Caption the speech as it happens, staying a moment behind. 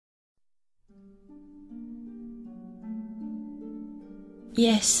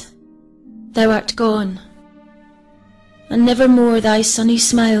Yes, thou art gone, and never more thy sunny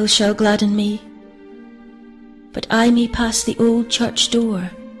smile shall gladden me. But I may pass the old church door,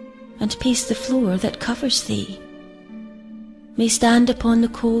 and pace the floor that covers thee, may stand upon the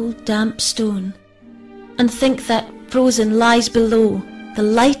cold damp stone, and think that frozen lies below the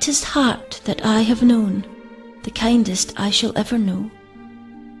lightest heart that I have known, the kindest I shall ever know.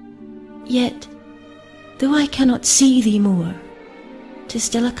 Yet, though I cannot see thee more, 'tis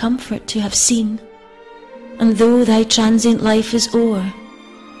still a comfort to have seen, and though thy transient life is o'er,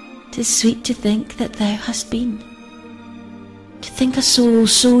 'tis sweet to think that thou hast been. To think a soul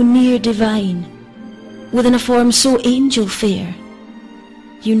so near divine, within a form so angel fair,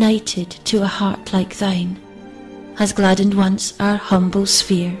 united to a heart like thine, has gladdened once our humble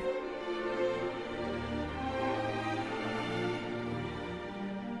sphere.